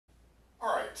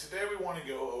right, today we want to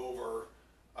go over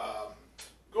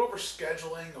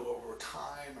scheduling, go over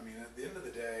time. I mean, at the end of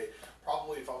the day,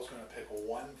 probably if I was going to pick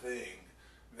one thing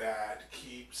that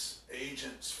keeps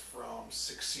agents from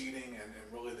succeeding and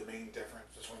really the main difference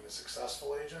between the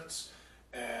successful agents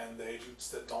and the agents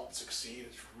that don't succeed,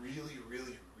 it's really,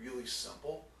 really, really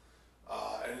simple.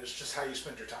 And it's just how you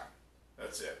spend your time.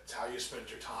 That's it. It's how you spend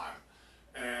your time.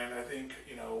 And I think,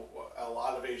 a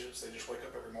lot of agents, they just wake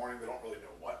up every morning, they don't really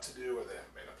know what to do, or they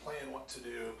haven't made a plan what to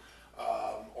do,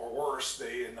 or worse,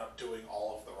 they end up doing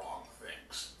all of the wrong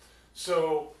things.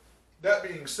 So, that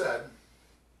being said,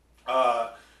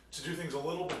 to do things a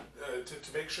little bit,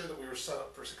 to make sure that we were set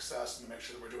up for success and to make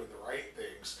sure that we're doing the right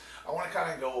things, I want to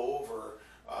kind of go over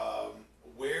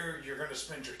where you're going to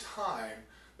spend your time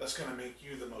that's going to make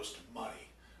you the most money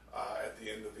at the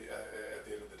end of the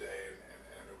day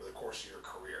and over the course of your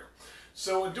career.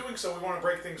 So in doing so, we want to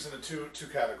break things into two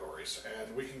categories,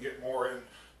 and we can get more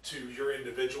into your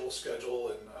individual schedule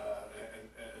and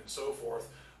so forth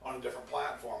on a different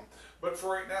platform. But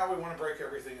for right now, we want to break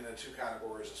everything into two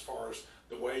categories as far as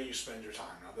the way you spend your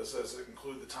time. Now, this doesn't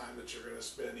include the time that you're going to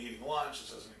spend eating lunch.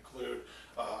 This doesn't include,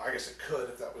 I guess it could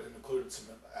if that would include some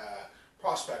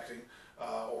prospecting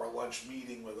or a lunch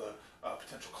meeting with a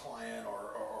potential client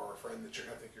or a friend that you're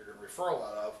going to think you're going to refer a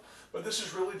lot of. But this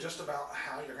is really just about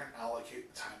how you're going to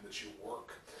allocate the time that you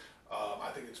work.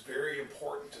 I think it's very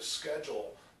important to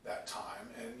schedule that time.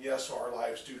 And yes, our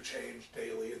lives do change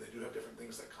daily and they do have different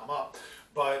things that come up.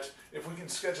 But if we can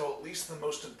schedule at least the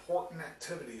most important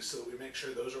activities so that we make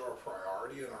sure those are our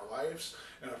priority in our lives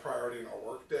and a priority in our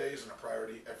work days and a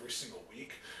priority every single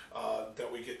week,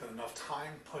 that we get enough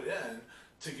time put in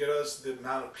to get us the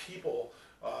amount of people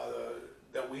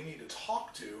that we need to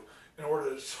talk to in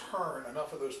order to turn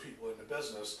enough of those people into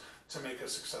business to make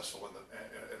us successful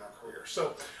in our career.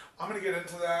 So I'm going to get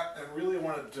into that and really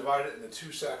want to divide it into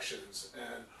two sections.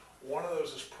 And one of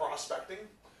those is prospecting,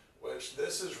 which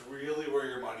this is really where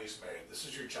your money's made. This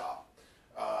is your job.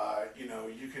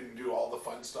 You can do all the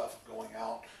fun stuff of going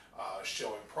out,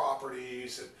 showing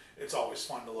properties, and it's always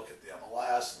fun to look at the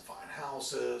MLS and find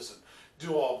houses and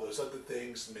do all those other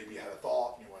things. And maybe you had a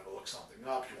thought and you want to look something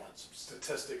up, you want some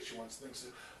statistics, you want some things to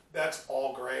do. That's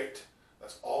all great.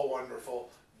 That's all wonderful.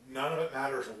 None of it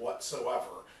matters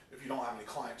whatsoever if you don't have any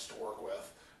clients to work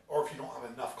with or if you don't have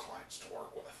enough clients to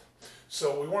work with.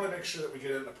 So we want to make sure that we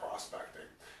get into prospecting.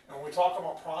 And when we talk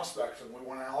about prospecting, we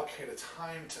want to allocate a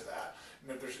time to that.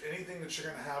 And if there's anything that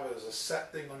you're going to have as a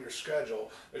set thing on your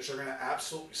schedule that you're going to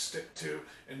absolutely stick to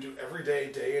and do every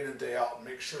day, day in and day out, and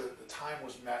make sure that the time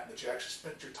was met and that you actually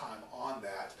spent your time on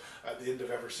that at the end of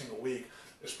every single week,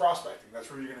 is prospecting. That's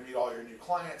where you're going to meet all your new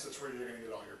clients. That's where you're going to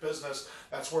get all your business.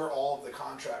 That's where all of the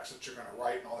contracts that you're going to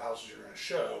write and all the houses you're going to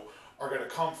show are going to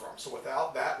come from. So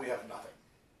without that, we have nothing.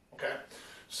 Okay?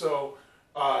 So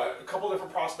a couple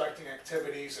different prospecting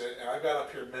activities, and I've got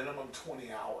up here minimum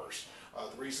 20 hours.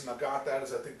 The reason I've got that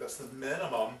is I think that's the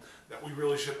minimum that we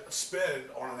really should spend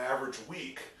on an average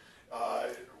week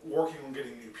working on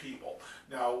getting new people.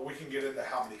 Now, we can get into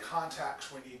how many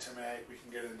contacts we need to make, we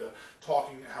can get into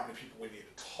talking how many people we need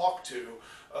to talk to,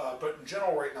 but in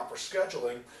general right now for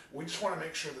scheduling, we just want to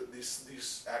make sure that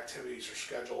these activities are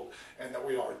scheduled and that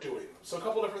we are doing them. So a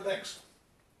couple different things.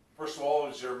 First of all,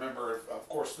 as you remember, of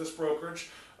course, this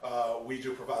brokerage, we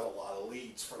do provide a lot of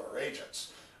leads for our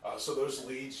agents. So those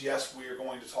leads, yes, we are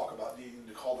going to talk about needing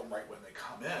to call them right when they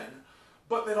come in,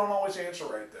 but they don't always answer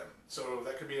right then. So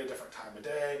that could be a different time of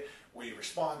day. We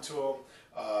respond to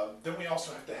them. Then we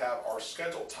also have to have our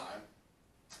scheduled time,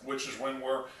 which is when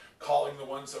we're calling the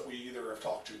ones that we either have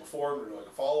talked to before, we're doing a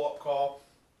follow-up call,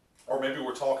 or maybe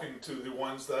we're talking to the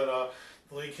ones that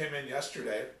the lead came in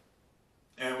yesterday,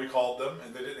 and we called them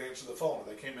and they didn't answer the phone.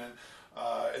 They came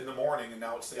in the morning and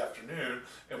now it's the afternoon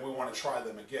and we want to try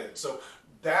them again. So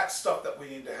that's stuff that we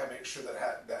need to make sure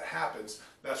that happens.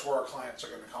 That's where our clients are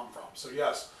going to come from. So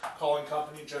yes, calling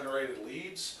company generated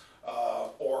leads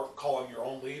or calling your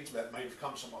own leads that may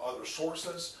come from other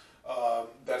sources.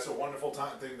 That's a wonderful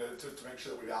thing to make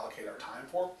sure that we allocate our time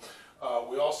for.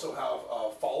 We also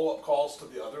have follow-up calls to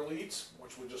the other leads,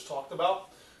 which we just talked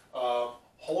about.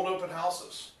 Hold open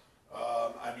houses.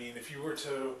 I mean, if you were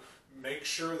to make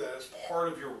sure that as part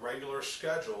of your regular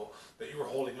schedule that you are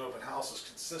holding open houses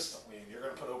consistently, and you're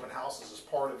going to put open houses as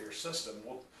part of your system.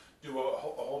 We'll do a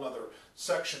whole other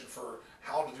section for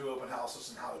how to do open houses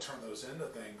and how to turn those into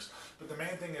things. But the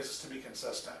main thing is to be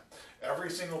consistent. Every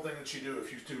single thing that you do,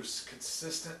 if you do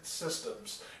consistent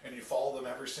systems and you follow them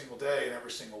every single day and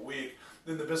every single week,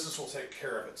 then the business will take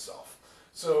care of itself.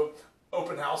 So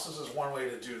open houses is one way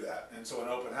to do that. And so an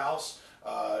open house,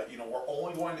 we're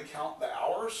only going to count the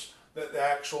hours that the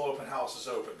actual open house is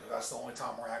open, because that's the only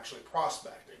time we're actually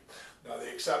prospecting. Now,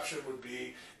 the exception would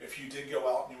be if you did go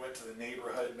out and you went to the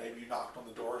neighborhood, maybe you knocked on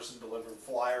the doors and delivered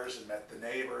flyers and met the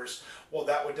neighbors. Well,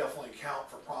 that would definitely count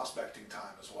for prospecting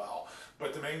time as well.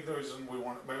 But the main thing we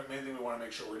want to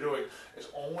make sure we're doing is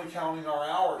only counting our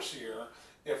hours here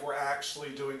if we're actually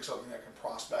doing something that can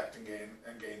prospect and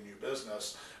gain new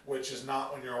business, which is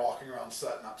not when you're walking around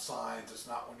setting up signs. It's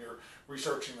not when you're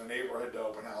researching the neighborhood to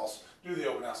open house, do the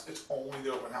open house. It's only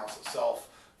the open house itself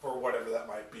for whatever that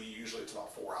might be. Usually it's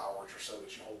about 4 hours or so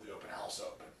that you hold the open house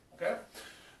open, okay?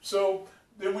 So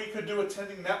then we could do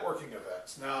attending networking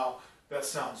events. Now, that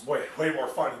sounds way more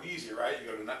fun and easy, right?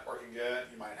 You go to a networking event,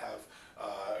 you might have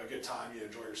a good time, you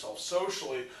enjoy yourself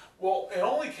socially. Well, it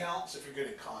only counts if you're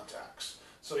getting contacts.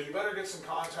 So you better get some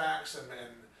contacts and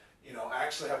you know,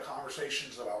 actually have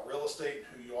conversations about real estate,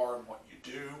 who you are and what you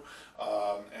do,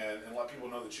 and let people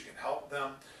know that you can help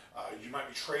them. You might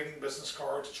be trading business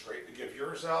cards. It's great to give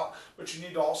yours out, but you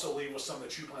need to also leave with some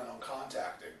that you plan on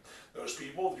contacting. Those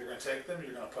people, you're going to take them,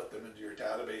 you're going to put them into your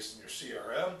database and your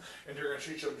CRM, and you're going to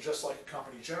treat them just like a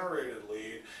company-generated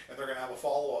lead, and they're going to have a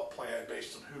follow-up plan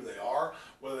based on who they are,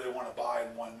 whether they want to buy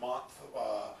in 1 month,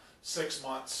 6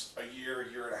 months, a year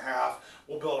and a half.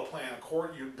 We'll build a plan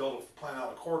you build a plan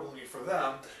out accordingly for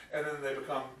them, and then they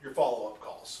become your follow-up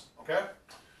calls. Okay?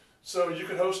 So you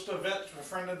could host events for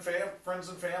friends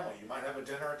and family. You might have a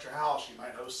dinner at your house. You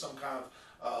might host some kind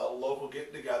of local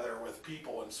get-together with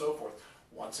people and so forth.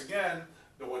 Once again,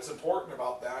 what's important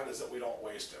about that is that we don't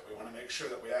waste it. We want to make sure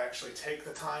that we actually take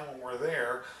the time when we're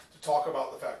there to talk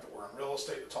about the fact that we're in real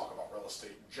estate, to talk about real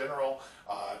estate in general,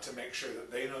 to make sure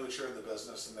that they know that you're in the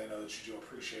business and they know that you do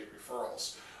appreciate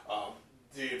referrals.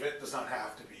 The event does not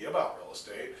have to be about real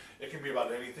estate. It can be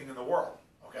about anything in the world,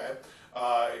 okay?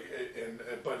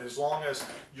 But as long as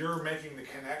you're making the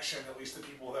connection, at least the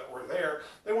people that were there,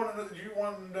 they want to know that you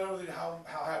want to know that how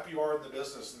happy you are in the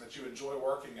business and that you enjoy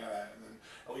working at it, and then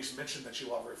at least mention that you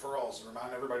love referrals and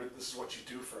remind everybody that this is what you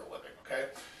do for a living, okay?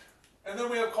 And then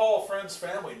we have call friends,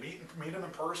 family, meet them in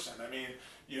person. I mean,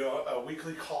 you know, a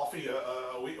weekly coffee,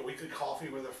 a weekly coffee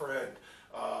with a friend,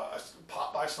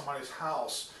 pop by somebody's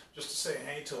house just to say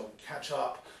hey to them, catch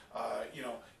up, you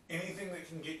know, anything that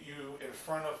can get you in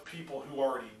front of people who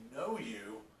already know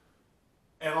you,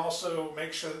 and also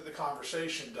make sure that the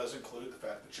conversation does include the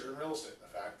fact that you're in real estate,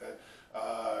 the fact that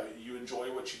you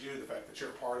enjoy what you do, the fact that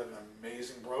you're part of an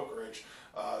amazing brokerage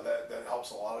that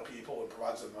helps a lot of people and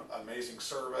provides an amazing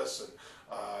service,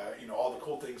 and you know, all the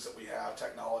cool things that we have,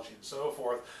 technology and so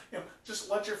forth. You know, just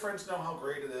let your friends know how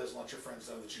great it is, and let your friends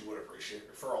know that you would appreciate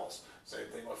referrals. Same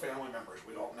thing with family members.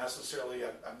 We don't necessarily,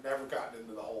 I've never gotten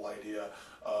into the whole idea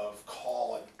of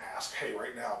call and ask, hey,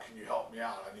 right now, can you help me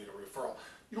out? I need a referral.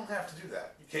 You don't have to do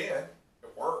that. You can.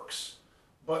 It works.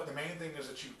 But the main thing is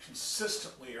that you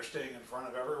consistently are staying in front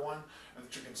of everyone, and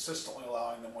that you're consistently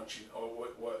allowing them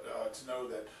to know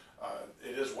that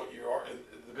it is what you are in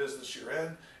the business you're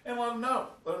in, and let them know.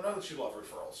 Let them know that you love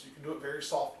referrals. You can do it very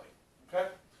softly. Okay?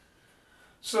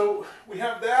 So we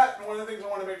have that, and one of the things I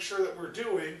want to make sure that we're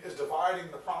doing is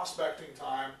dividing the prospecting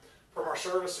time from our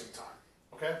servicing time.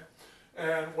 Okay?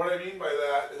 And what I mean by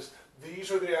that is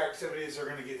these are the activities that are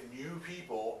going to get new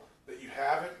people that you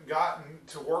haven't gotten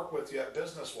to work with yet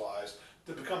business-wise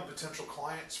to become potential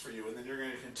clients for you, and then you're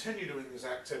going to continue doing these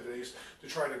activities to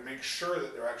try to make sure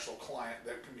that they're actual client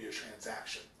that can be a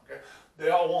transaction. Okay? They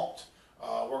all won't.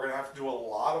 We're going to have to do a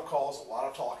lot of calls, a lot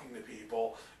of talking to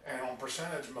people, and on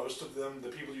percentage, most of them, the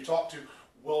people you talk to,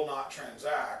 will not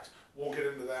transact. We'll get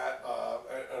into that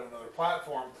at another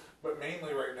platform, but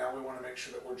mainly right now we want to make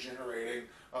sure that we're generating,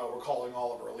 we're calling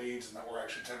all of our leads, and that we're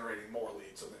actually generating more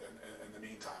leads in the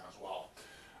meantime as well.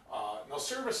 Now,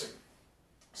 servicing.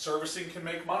 Servicing can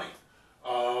make money.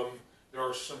 There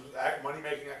are some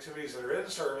money-making activities that are in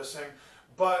servicing,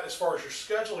 but as far as your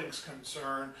scheduling is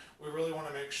concerned, we really want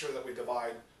to make sure that we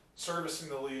divide servicing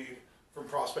the lead from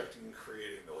prospecting and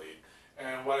creating the lead.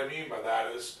 And what I mean by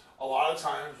that is a lot of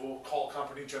times we'll call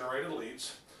company-generated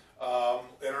leads,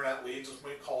 internet leads,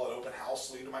 we might call it open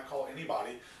house lead, we might call it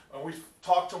anybody. When we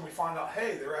talk to them, we find out,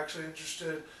 hey, they're actually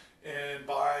interested in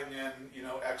buying in, you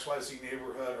know, XYZ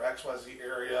neighborhood or XYZ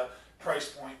area, price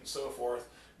point, and so forth.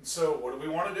 And so what do we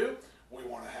want to do? We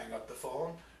want to hang up the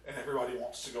phone, and everybody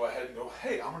wants to go ahead and go,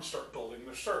 hey, I'm going to start building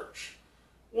their search.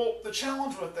 Well, the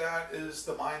challenge with that is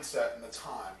the mindset and the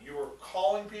time. You were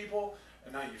calling people,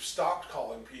 and now you've stopped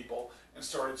calling people and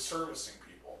started servicing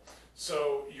people.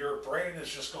 So your brain has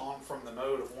just gone from the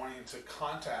mode of wanting to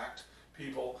contact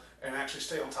people and actually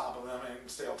stay on top of them and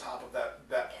stay on top of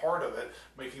that part of it,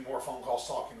 making more phone calls,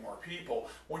 talking to more people.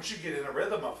 Once you get in a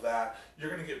rhythm of that, you're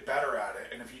going to get better at it.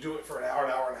 And if you do it for an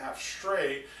hour and a half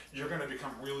straight, you're going to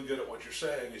become really good at what you're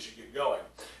saying as you get going.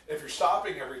 If you're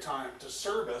stopping every time to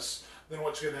service, then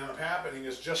what's going to end up happening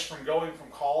is just from going from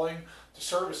calling to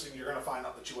servicing, you're going to find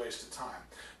out that you wasted time.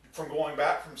 From going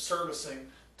back from servicing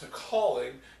to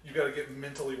calling, you've got to get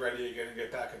mentally ready again and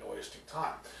get back into wasting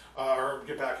time. Or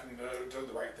get back into doing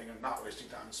the right thing and not wasting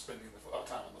time and spending the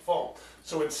time on the phone.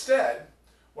 So instead,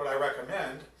 what I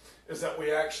recommend is that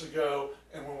we actually go,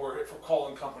 and when we're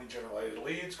calling company generated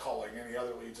leads, calling any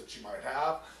other leads that you might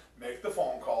have, make the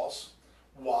phone calls.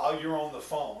 While you're on the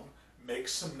phone, make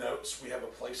some notes. We have a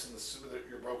place in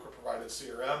your broker provided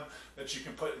CRM that you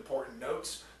can put important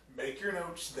notes. Make your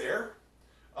notes there.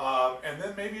 And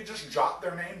then maybe just jot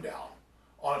their name down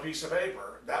on a piece of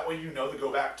paper. That way you know to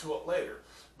go back to it later.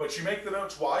 But you make the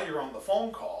notes while you're on the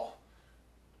phone call.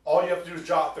 All you have to do is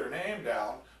jot their name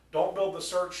down. Don't build the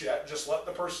search yet. Just let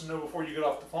the person know before you get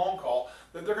off the phone call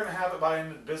that they're going to have it by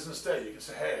end of business day. You can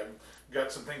say, hey, I've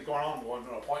got some things going on. I'm going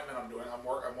to an appointment.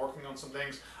 I'm working on some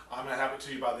things. I'm going to have it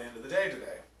to you by the end of the day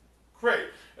today. Great.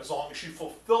 As long as you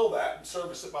fulfill that and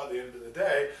service it by the end of the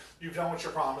day, you've done what you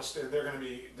promised, and they're going to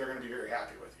be very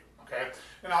happy with you. Okay?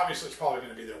 And obviously, it's probably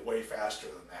going to be there way faster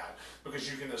than that, because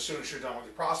you can, as soon as you're done with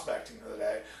your prospecting for the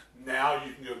day, now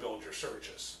you can go build your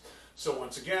searches. So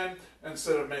once again,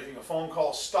 instead of making a phone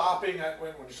call, stopping at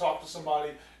when you talk to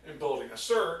somebody and building a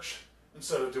search,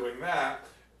 instead of doing that,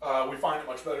 we find it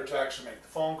much better to actually make the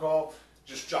phone call.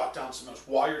 Just jot down some notes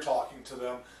while you're talking to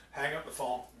them, hang up the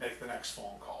phone, make the next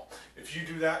phone call. If you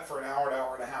do that for an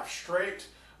hour and a half straight,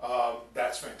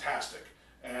 that's fantastic.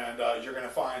 And you're going to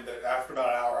find that after about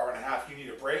an hour and a half, you need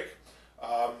a break.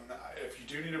 If you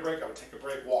do need a break, I would take a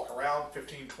break, walk around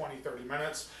 15, 20, 30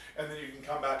 minutes, and then you can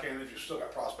come back in. If you've still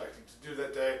got prospecting to do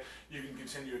that day, you can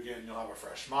continue again, you'll have a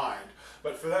fresh mind.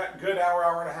 But for that good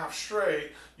hour and a half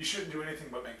straight, you shouldn't do anything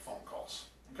but make phone calls,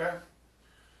 okay?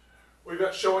 We've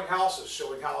got showing houses.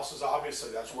 Showing houses,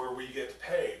 obviously, that's where we get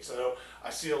paid. So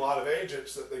I see a lot of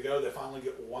agents that they finally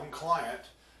get one client.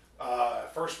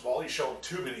 First of all, you show them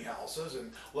too many houses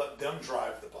and let them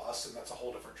drive the bus, and that's a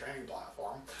whole different training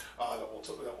platform that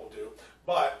we'll do.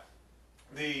 But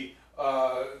the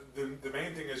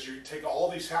main thing is you take all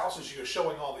these houses, you go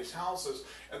showing all these houses,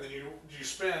 and then you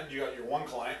got your one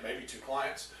client, maybe two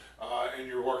clients, and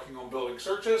you're working on building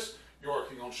searches, you're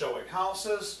working on showing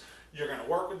houses. You're going to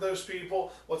work with those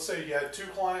people. Let's say you had two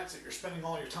clients that you're spending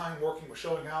all your time working with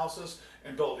showing houses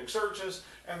and building searches,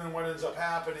 and then what ends up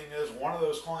happening is one of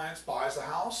those clients buys a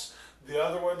house, the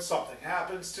other one, something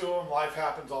happens to them. Life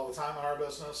happens all the time in our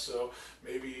business, so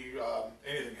maybe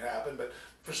anything can happen, but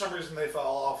for some reason they fell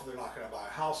off, they're not going to buy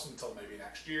a house until maybe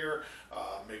next year,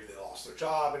 maybe they lost their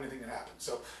job, anything can happen.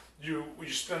 So you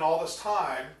spend all this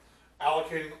time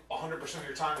allocating 100% of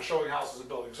your time to showing houses and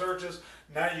building searches.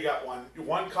 Now you got one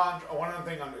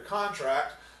thing under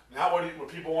contract. Now what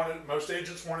people most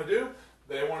agents want to do,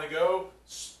 they want to go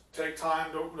take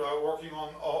time to working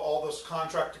on all this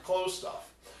contract to close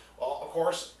stuff. Well, of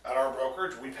course, at our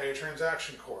brokerage, we pay a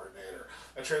transaction coordinator.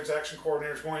 A transaction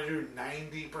coordinator is going to do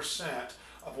 90%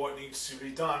 of what needs to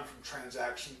be done from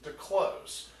transaction to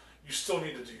close. You still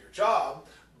need to do your job,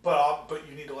 but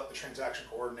you need to let the transaction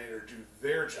coordinator do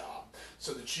their job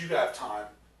so that you have time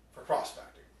for prospecting.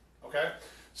 Okay?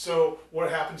 So what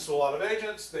happens to a lot of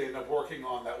agents, they end up working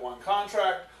on that one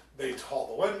contract, they call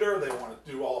the lender, they want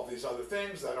to do all of these other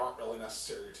things that aren't really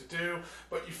necessary to do,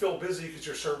 but you feel busy because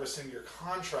you're servicing your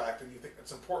contract and you think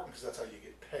that's important because that's how you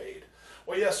get paid.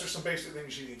 Well, yes, there's some basic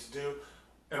things you need to do.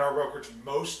 In our brokerage,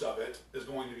 most of it is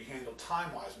going to be handled,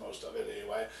 time-wise, most of it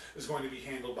anyway, is going to be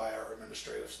handled by our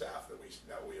administrative staff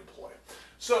that we employ.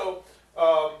 So,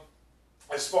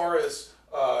 as far as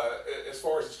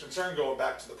it's concerned, going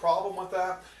back to the problem with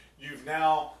that, you've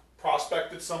now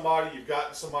prospected somebody, you've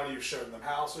gotten somebody, you've shown them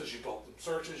houses, you built them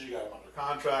searches, you got them under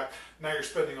contract. Now you're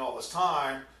spending all this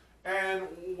time, and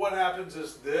what happens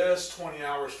is this 20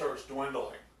 hours starts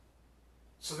dwindling.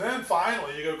 So then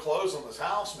finally, you go close on this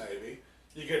house, maybe.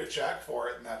 You get a check for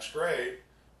it, and that's great,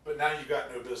 but now you've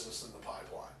got no business in the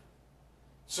pipeline.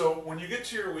 So when you get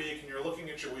to your week, and you're looking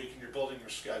at your week, and you're building your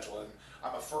schedule, and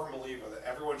I'm a firm believer that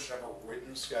everyone should have a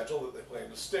written schedule that they plan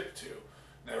to stick to.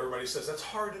 Now everybody says, that's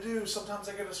hard to do. Sometimes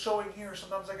I get a showing here,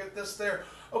 sometimes I get this there.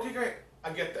 Okay, great, I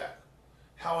get that.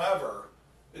 However,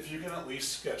 if you can at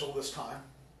least schedule this time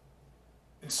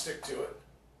and stick to it,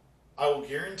 I will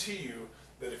guarantee you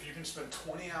that if you can spend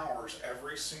 20 hours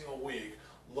every single week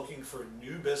looking for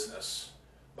new business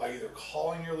by either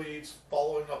calling your leads,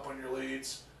 following up on your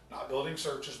leads, Not building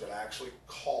searches, but actually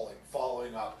calling,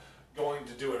 following up, going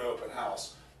to do an open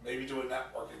house, maybe do a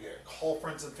network again, call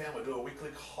friends and family, do a weekly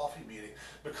coffee meeting,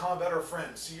 become a better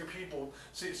friend, see your people,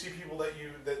 see people that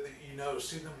you know,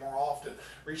 see them more often,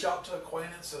 reach out to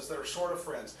acquaintances that are sort of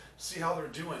friends, see how they're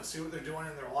doing, see what they're doing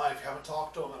in their life, haven't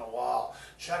talked to them in a while,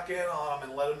 check in on them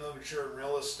and let them know that you're in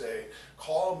real estate,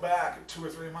 call them back 2 or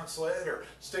 3 months later,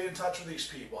 stay in touch with these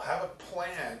people, have a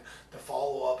plan to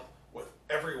follow up with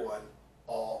everyone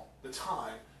all the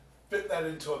time. Fit that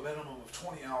into a minimum of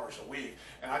 20 hours a week,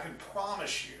 and I can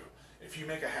promise you, if you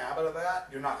make a habit of that,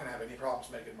 you're not going to have any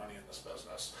problems making money in this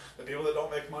business. The people that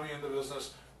don't make money in the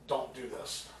business don't do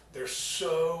this. They're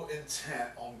so intent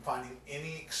on finding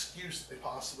any excuse they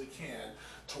possibly can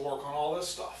to work on all this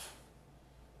stuff.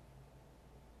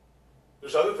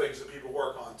 There's other things that people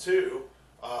work on too.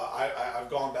 I've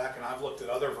gone back and I've looked at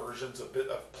other versions of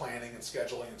planning and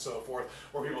scheduling and so forth,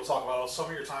 where people talk about, oh, some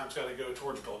of your time's got to go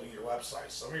towards building your website.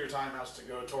 Some of your time has to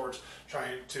go towards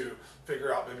trying to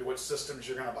figure out maybe what systems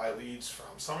you're going to buy leads from.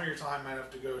 Some of your time might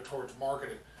have to go towards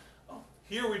marketing. Well,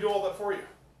 here we do all that for you.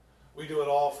 We do it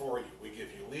all for you. We give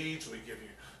you leads, we give you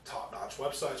top-notch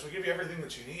websites, we give you everything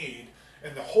that you need.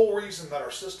 And the whole reason that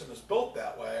our system is built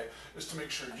that way is to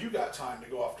make sure you got time to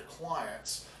go after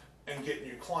clients and get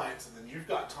new clients, and then you've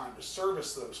got time to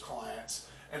service those clients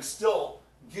and still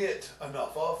get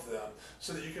enough of them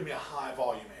so that you can be a high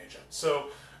volume agent. So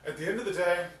at the end of the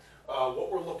day,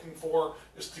 what we're looking for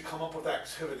is to come up with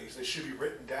activities. They should be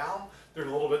written down. They're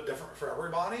a little bit different for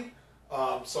everybody.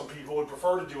 Some people would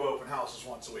prefer to do open houses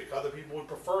once a week. Other people would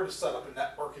prefer to set up a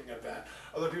networking event.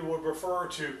 Other people would prefer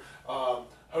to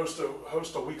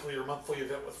host a weekly or monthly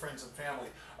event with friends and family.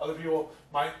 Other people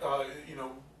might,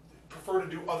 prefer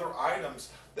to do other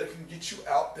items that can get you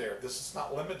out there. This is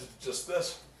not limited to just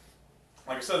this.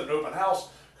 Like I said, an open house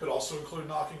could also include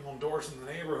knocking on doors in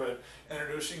the neighborhood,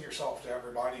 introducing yourself to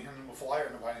everybody, handing them a flyer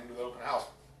and inviting them to the open house.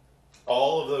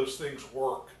 All of those things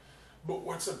work. But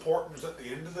what's important is at the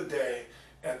end of the day,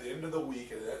 at the end of the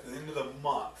week, at the end of the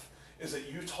month, is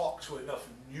that you talk to enough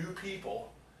new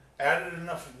people, added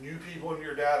enough new people in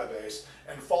your database,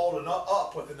 and followed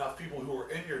up with enough people who are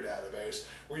in your database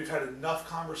where you've had enough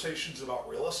conversations about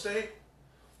real estate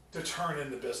to turn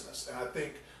into business. And I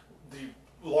think the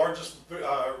largest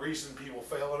reason people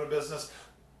fail in a business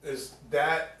is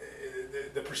that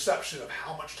the perception of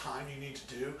how much time you need to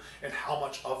do and how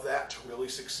much of that to really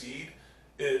succeed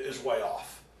is way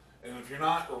off. And if you're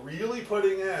not really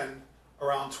putting in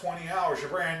around 20 hours, you're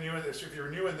brand new in this, if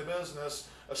you're new in the business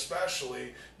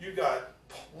especially, you've got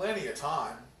plenty of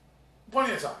time,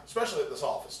 especially at this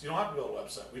office. You don't have to build a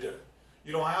website, we did it.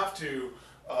 You don't have to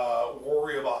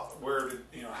worry about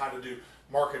how to do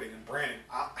marketing and branding.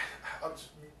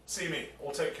 See me,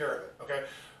 we'll take care of it, okay?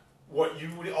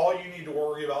 All you need to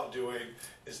worry about doing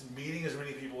is meeting as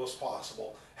many people as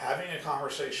possible, having a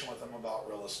conversation with them about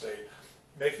real estate,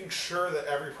 making sure that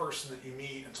every person that you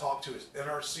meet and talk to is in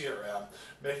our CRM,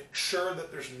 make sure that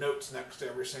there's notes next to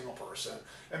every single person,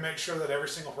 and make sure that every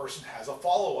single person has a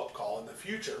follow-up call in the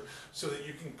future so that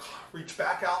you can reach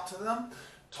back out to them,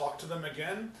 talk to them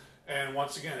again, and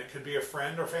once again, it could be a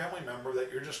friend or family member that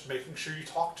you're just making sure you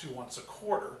talk to once a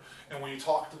quarter. And when you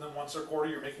talk to them once a quarter,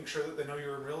 you're making sure that they know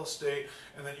you're in real estate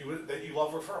and that you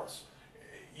love referrals.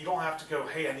 You don't have to go,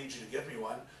 hey, I need you to give me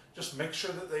one. Just make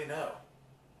sure that they know,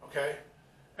 okay?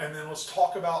 And then let's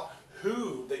talk about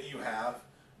who that you have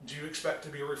do you expect to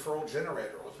be a referral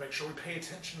generator. Let's make sure we pay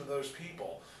attention to those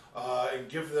people and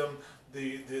give them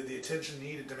the attention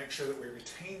needed to make sure that we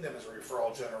retain them as a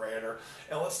referral generator.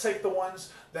 And let's take the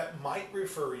ones that might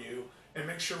refer you and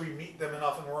make sure we meet them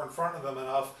enough and we're in front of them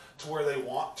enough to where they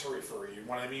want to refer you.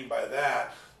 What I mean by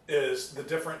that is the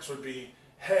difference would be,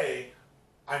 hey,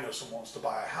 I know someone wants to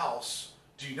buy a house.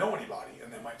 Do you know anybody?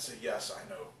 And they might say, yes, I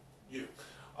know you.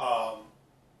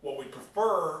 What we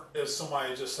prefer is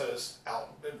somebody just says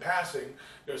out in passing,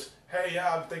 goes, hey,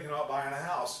 yeah, I'm thinking about buying a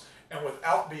house. And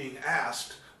without being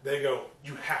asked, they go,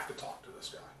 you have to talk to this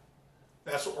guy.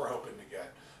 That's what we're hoping to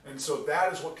get. And so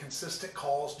that is what consistent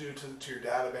calls do to your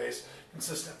database,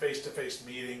 consistent face-to-face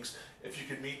meetings. If you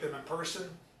can meet them in person,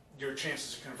 your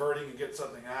chances of converting and get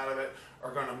something out of it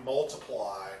are going to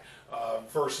multiply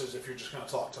versus if you're just going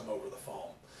to talk to them over the phone.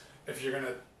 If you're going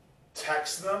to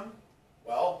text them,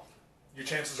 well, your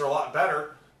chances are a lot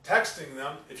better texting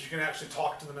them if you can actually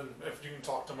talk to them and if you can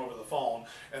talk to them over the phone,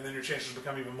 and then your chances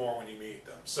become even more when you meet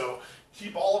them. So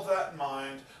keep all of that in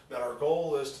mind, that our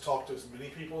goal is to talk to as many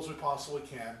people as we possibly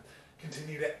can,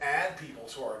 continue to add people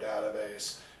to our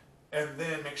database, and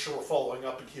then make sure we're following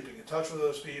up and keeping in touch with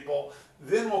those people.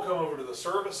 Then we'll come over to the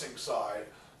servicing side,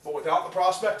 but without the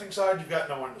prospecting side, you've got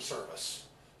no one to service.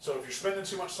 So if you're spending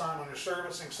too much time on your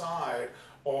servicing side,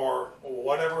 or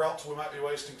whatever else we might be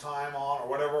wasting time on, or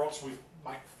whatever else we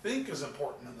might think is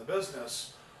important in the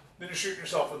business, then you're shooting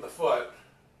yourself in the foot.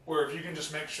 Where if you can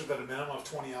just make sure that a minimum of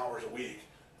 20 hours a week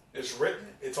is written,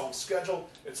 it's on schedule,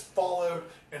 it's followed,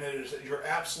 and it is your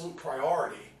absolute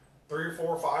priority, 3 or 4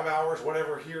 or 5 hours,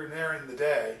 whatever here and there in the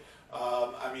day.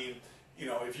 I mean, you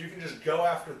know, if you can just go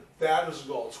after that as a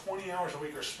goal, 20 hours a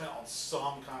week are spent on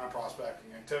some kind of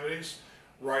prospecting activities,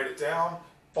 write it down,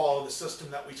 follow the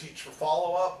system that we teach for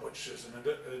follow-up, which is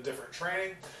in a different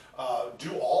training.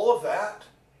 Do all of that,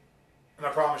 and I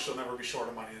promise you'll never be short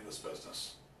of money in this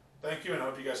business. Thank you, and I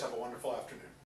hope you guys have a wonderful afternoon.